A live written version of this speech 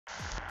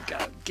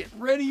Gotta get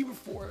ready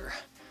before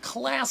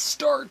class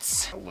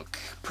starts. Look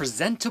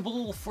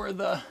presentable for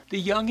the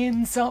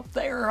youngins out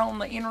there on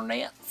the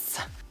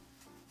internets.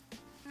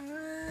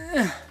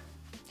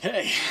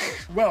 Hey,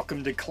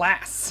 welcome to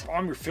class.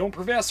 I'm your film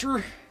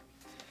professor.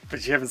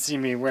 But you haven't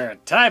seen me wear a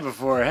tie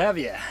before, have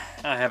you?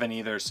 I haven't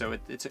either, so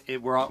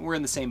we're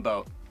in the same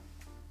boat.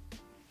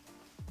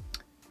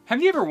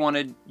 Have you ever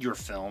wanted your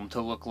film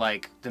to look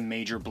like the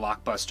major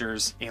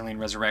blockbusters, Alien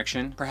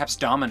Resurrection, perhaps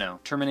Domino,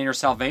 Terminator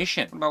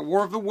Salvation, what about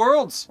War of the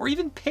Worlds, or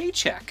even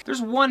Paycheck?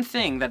 There's one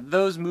thing that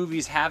those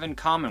movies have in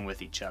common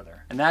with each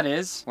other, and that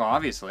is, well,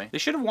 obviously, they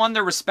should have won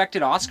their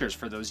respected Oscars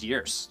for those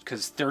years,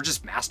 because they're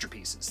just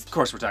masterpieces. Of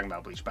course, we're talking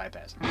about Bleach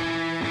Bypass.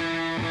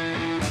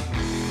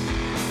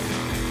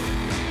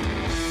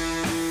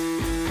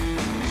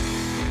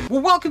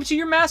 Well, welcome to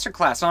your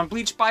masterclass on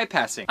bleach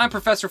bypassing. I'm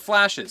Professor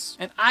Flashes,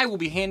 and I will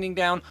be handing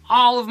down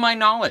all of my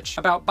knowledge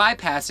about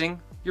bypassing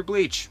your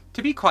bleach.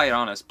 To be quite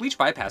honest, bleach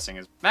bypassing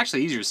is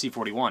actually easier to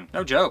C41.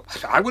 No joke.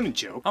 I wouldn't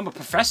joke. I'm a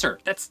professor.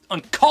 That's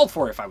uncalled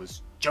for if I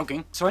was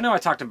joking. So I know I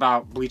talked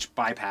about bleach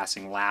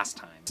bypassing last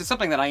time. It's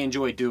something that I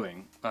enjoy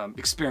doing,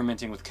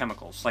 experimenting with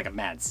chemicals like a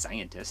mad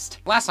scientist.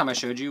 Last time I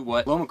showed you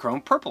what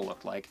Lomochrome purple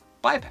looked like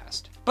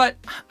bypassed. But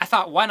I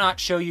thought, why not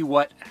show you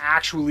what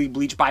actually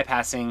bleach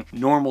bypassing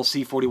normal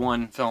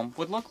C41 film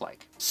would look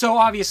like? So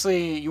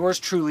obviously, yours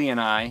truly and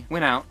I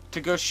went out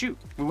to go shoot.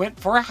 We went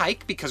for a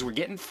hike because we're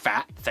getting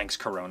fat, thanks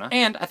Corona,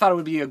 and I thought it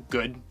would be a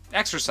good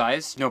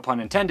exercise, no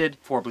pun intended,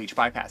 for bleach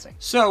bypassing.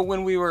 So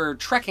when we were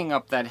trekking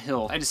up that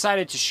hill, I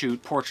decided to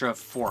shoot Portra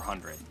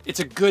 400.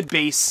 It's a good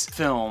base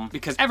film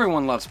because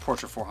everyone loves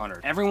Portra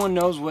 400. Everyone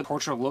knows what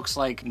Portra looks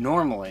like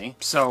normally,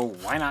 so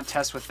why not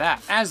test with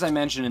that? As I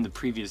mentioned in the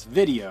previous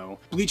video,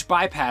 bleach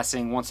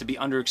bypassing wants to be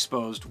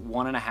underexposed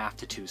 1.5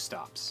 to 2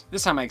 stops.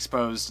 This time I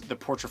exposed the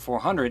Portra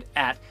 400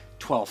 at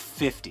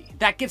 1250.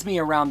 That gets me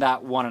around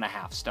that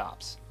 1.5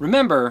 stops.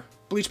 Remember,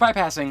 bleach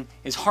bypassing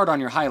is hard on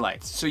your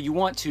highlights, so you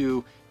want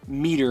to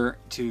meter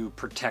to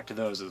protect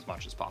those as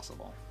much as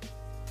possible.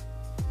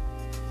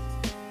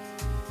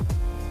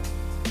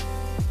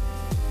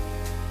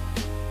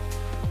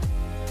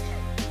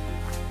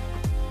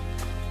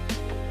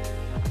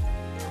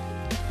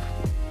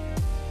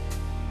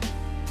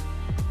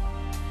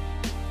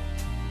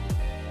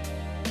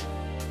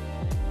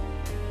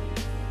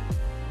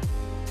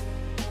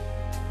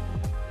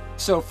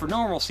 So for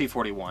normal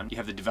C41, you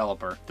have the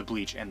developer, the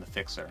bleach, and the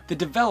fixer. The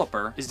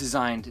developer is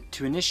designed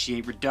to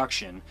initiate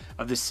reduction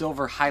of the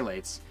silver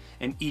highlights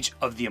in each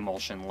of the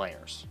emulsion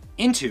layers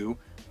into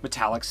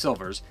metallic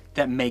silvers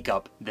that make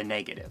up the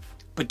negative.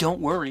 But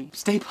don't worry,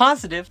 stay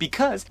positive,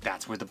 because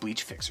that's where the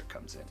bleach fixer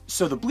comes in.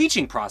 So the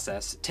bleaching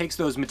process takes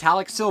those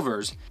metallic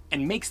silvers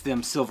and makes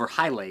them silver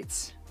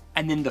highlights,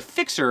 and then the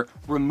fixer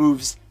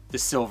removes the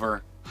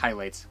silver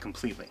highlights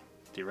completely.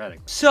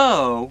 Theoretically.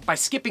 So, by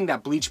skipping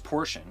that bleach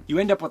portion, you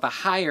end up with a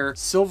higher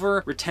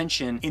silver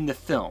retention in the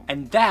film,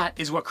 and that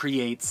is what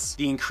creates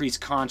the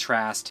increased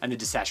contrast and the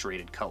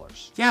desaturated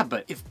colors. Yeah,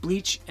 but if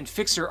bleach and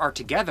fixer are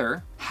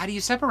together, how do you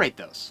separate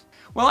those?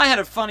 Well, I had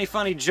a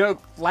funny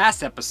joke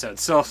last episode,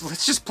 so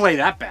let's just play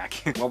that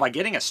back. Well, by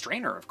getting a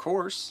strainer, of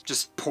course.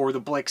 Just pour the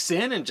blix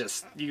in and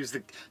just use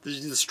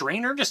the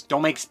strainer. Just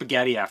don't make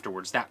spaghetti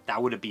afterwards. That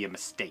would be a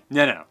mistake.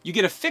 No. You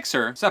get a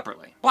fixer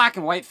separately. Black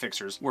and white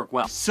fixers work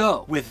well.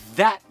 So, with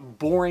that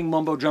boring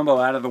mumbo jumbo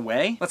out of the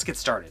way, let's get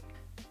started.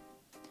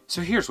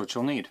 So here's what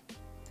you'll need.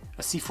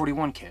 A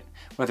C41 kit,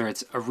 whether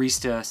it's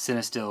Arista,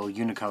 Cinestill,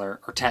 Unicolor,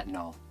 or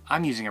Tetanol.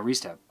 I'm using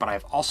Arista, but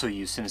I've also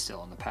used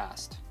Cinestill in the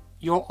past.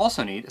 You'll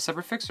also need a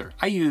separate fixer.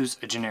 I use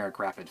a generic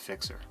rapid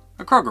fixer,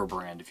 a Kroger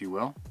brand if you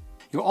will.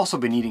 You'll also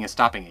be needing a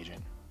stopping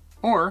agent,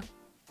 or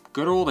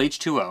good old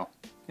H2O.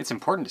 It's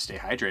important to stay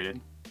hydrated.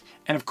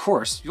 And of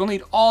course, you'll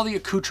need all the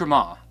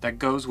accoutrement that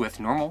goes with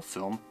normal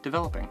film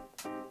developing.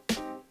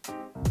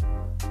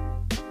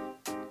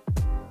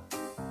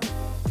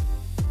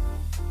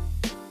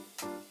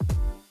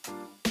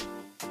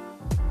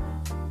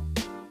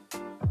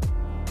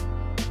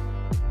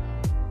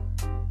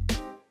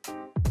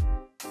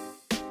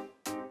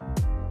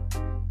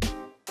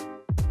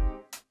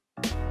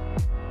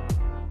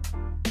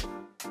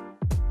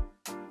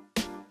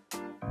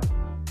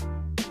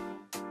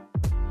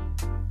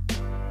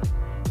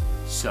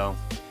 So,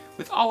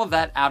 with all of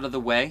that out of the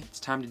way,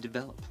 it's time to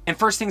develop. And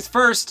first things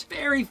first,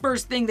 very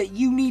first thing that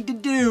you need to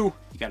do,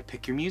 you gotta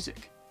pick your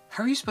music.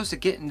 How are you supposed to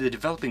get into the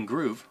developing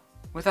groove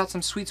without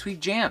some sweet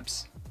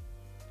jams?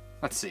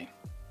 Let's see.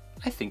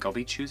 I think I'll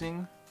be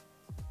choosing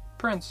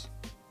Prince.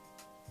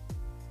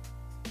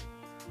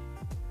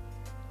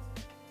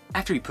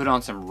 After you put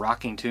on some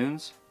rocking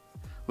tunes,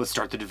 let's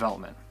start the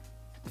development.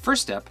 The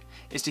first step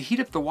is to heat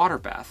up the water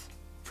bath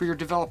for your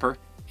developer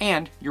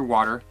and your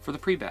water for the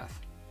pre-bath.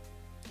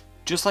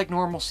 Just like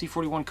normal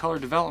C41 color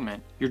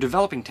development, your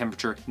developing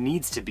temperature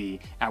needs to be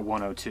at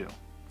 102.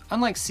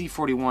 Unlike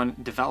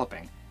C41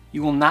 developing,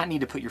 you will not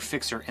need to put your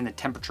fixer in the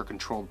temperature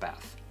controlled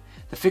bath.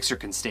 The fixer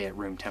can stay at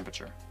room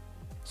temperature.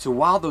 So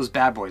while those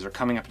bad boys are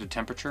coming up to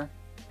temperature,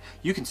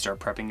 you can start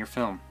prepping your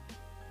film.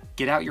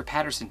 Get out your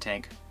Patterson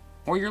tank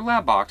or your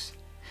lab box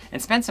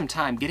and spend some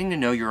time getting to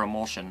know your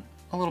emulsion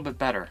a little bit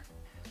better.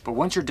 But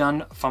once you're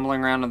done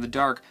fumbling around in the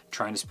dark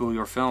trying to spool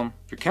your film,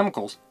 your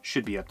chemicals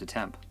should be up to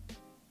temp.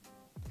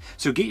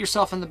 So get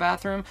yourself in the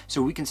bathroom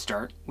so we can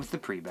start with the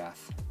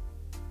pre-bath.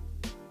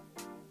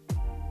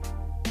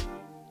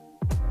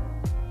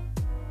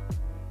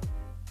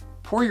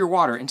 Pour your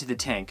water into the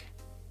tank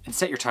and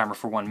set your timer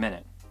for 1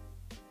 minute.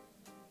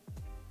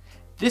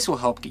 This will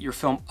help get your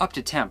film up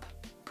to temp,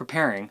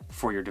 preparing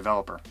for your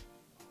developer.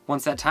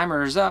 Once that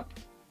timer is up,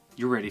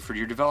 you're ready for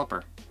your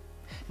developer.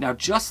 Now,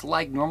 just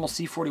like normal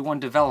C41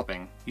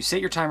 developing, you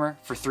set your timer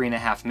for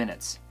 3.5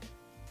 minutes,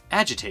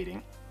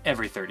 agitating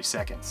every 30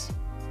 seconds.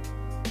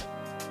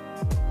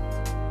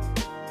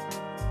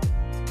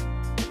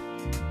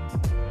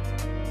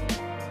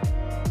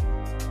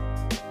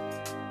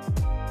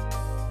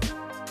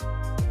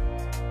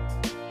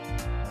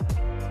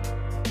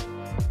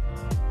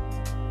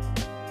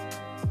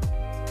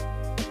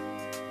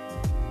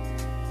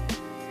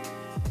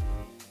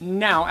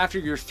 Now, after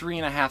your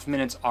 3.5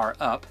 minutes are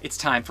up, it's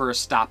time for a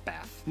stop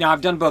bath. Now,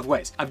 I've done both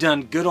ways. I've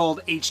done good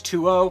old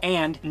H2O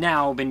and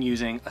now been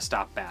using a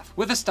stop bath.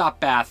 With a stop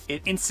bath,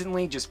 it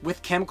instantly, just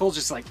with chemicals,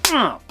 just like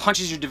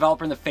punches your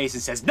developer in the face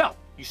and says, no,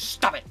 you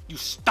stop it. You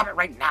stop it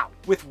right now.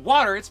 With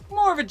water, it's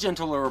more of a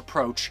gentler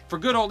approach. For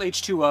good old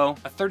H2O,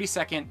 a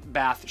 30-second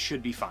bath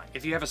should be fine.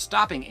 If you have a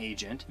stopping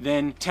agent,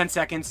 then 10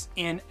 seconds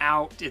in,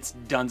 out, it's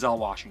Dunzell,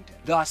 Washington.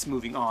 Thus,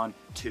 moving on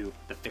to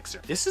the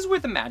fixer. This is where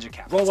the magic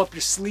happens. Roll up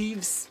your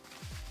sleeves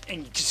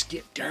and you just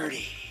get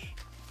dirty.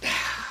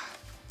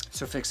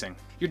 So fixing.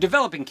 Your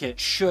developing kit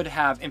should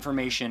have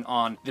information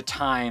on the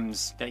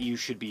times that you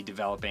should be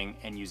developing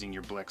and using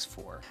your blix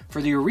for.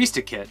 For the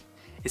Arista kit,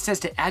 it says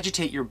to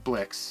agitate your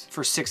blix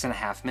for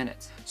 6.5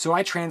 minutes. So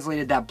I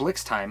translated that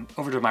blix time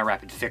over to my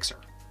rapid fixer.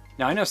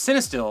 Now I know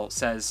Cinestill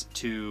says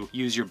to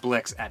use your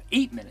blix at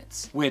 8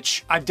 minutes,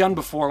 which I've done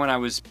before when I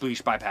was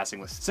Bleach bypassing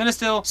with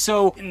Cinestill.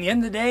 So in the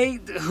end of the day,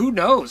 who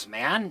knows,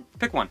 man?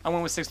 Pick one. I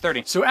went with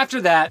 6:30. So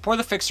after that, pour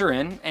the fixer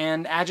in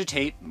and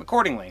agitate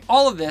accordingly.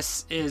 All of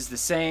this is the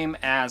same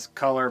as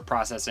color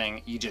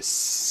processing. You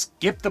just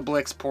skip the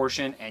blix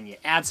portion and you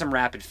add some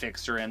rapid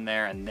fixer in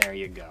there and there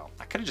you go.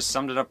 I could have just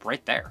summed it up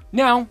right there.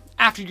 Now,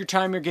 after your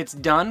timer gets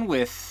done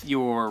with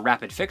your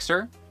rapid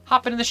fixer,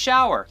 hop into the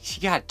shower.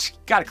 You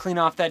gotta clean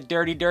off that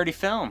dirty, dirty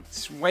film.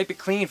 Just wipe it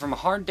clean from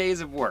hard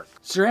days of work.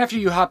 So after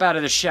you hop out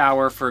of the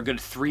shower for a good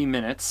 3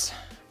 minutes,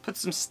 put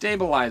some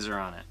stabilizer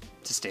on it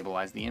to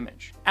stabilize the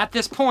image. At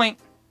this point,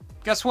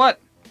 guess what?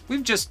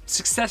 We've just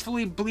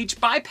successfully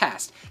Bleach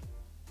bypassed.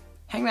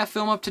 Hang that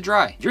film up to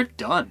dry. You're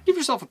done. Give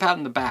yourself a pat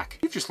on the back.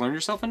 You've just learned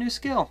yourself a new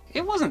skill.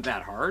 It wasn't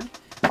that hard.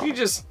 You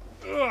just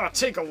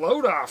take a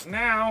load off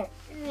now.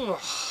 Ugh.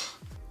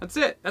 That's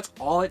it. That's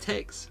all it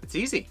takes. It's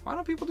easy. Why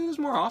don't people do this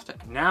more often?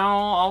 Now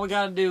all we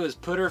gotta do is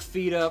put our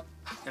feet up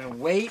and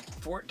wait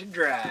for it to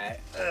dry.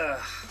 Ugh.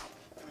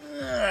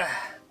 Ugh.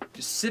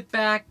 Just sit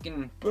back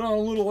and put on a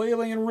little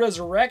alien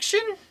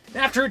resurrection.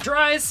 After it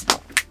dries,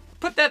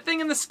 put that thing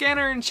in the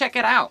scanner and check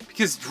it out,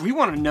 because we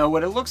want to know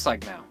what it looks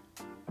like now.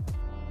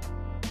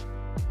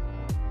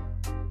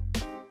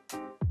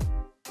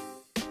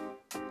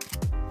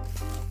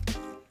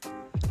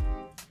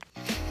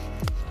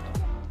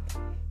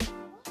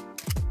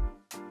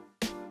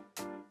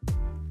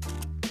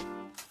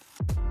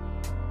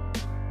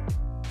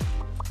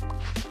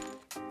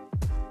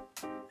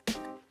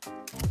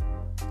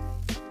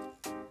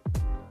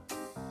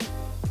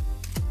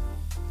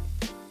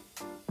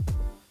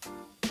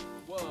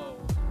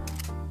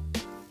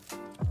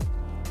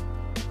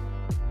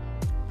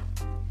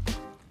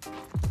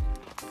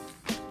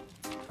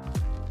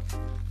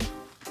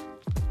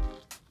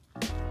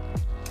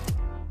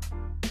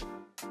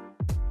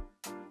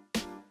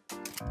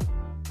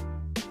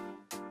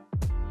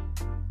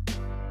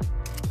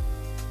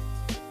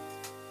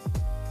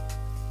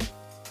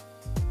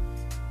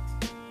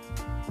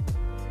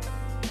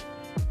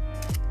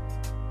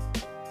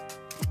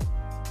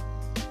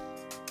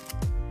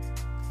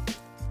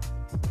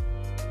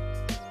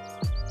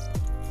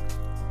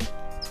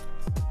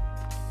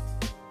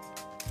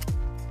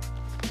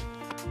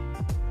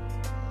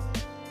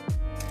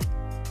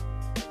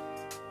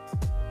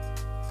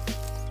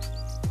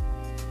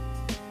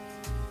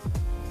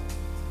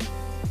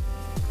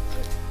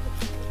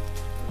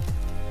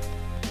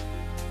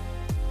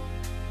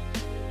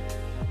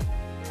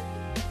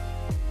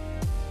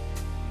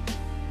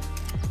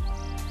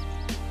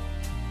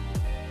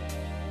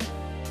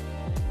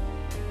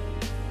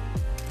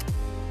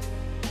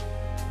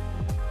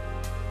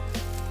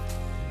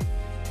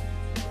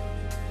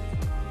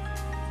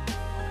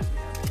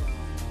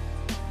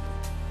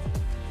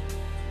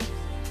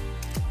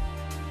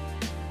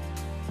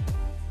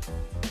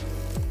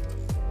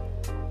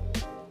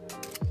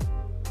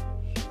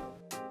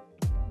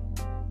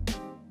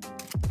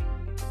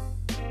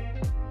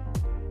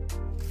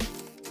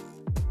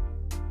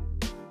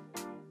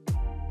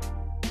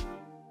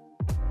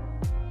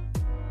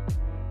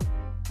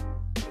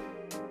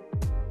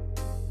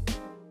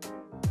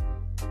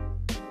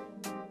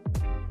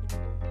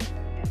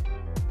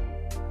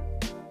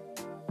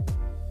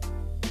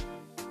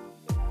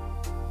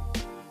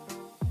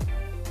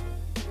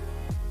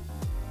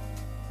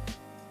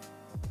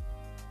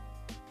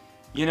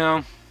 You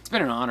know, it's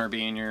been an honor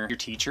being your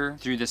teacher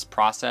through this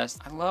process.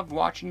 I love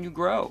watching you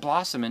grow,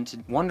 blossom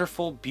into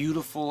wonderful,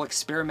 beautiful,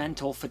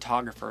 experimental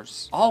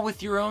photographers, all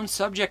with your own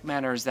subject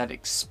matters that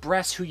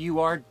express who you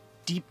are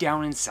deep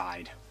down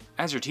inside.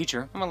 As your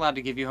teacher, I'm allowed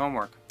to give you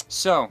homework.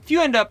 So, if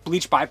you end up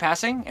Bleach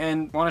bypassing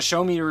and want to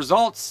show me your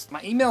results,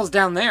 my email's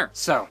down there.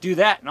 So, do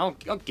that and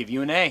I'll give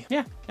you an A.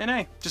 Yeah, an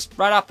A. Just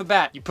right off the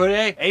bat. You put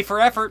A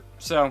for effort,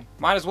 so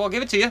might as well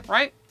give it to you,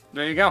 right?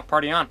 There you go,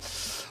 party on.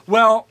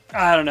 Well,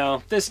 I don't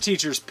know, this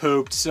teacher's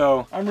pooped,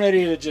 so I'm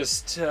ready to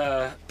just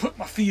put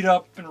my feet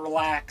up and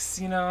relax,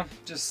 you know?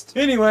 Just,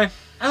 anyway,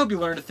 I hope you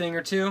learned a thing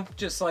or two,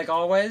 just like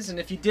always, and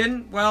if you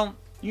didn't, well,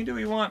 you can do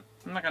what you want.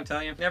 I'm not gonna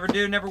tell you. Never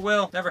do, never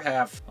will, never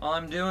have. All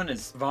I'm doing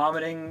is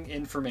vomiting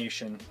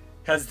information.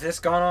 Has this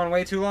gone on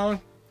way too long?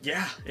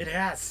 Yeah, it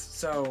has.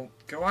 So,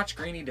 go watch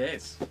Grainy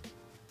Days.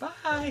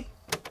 Bye!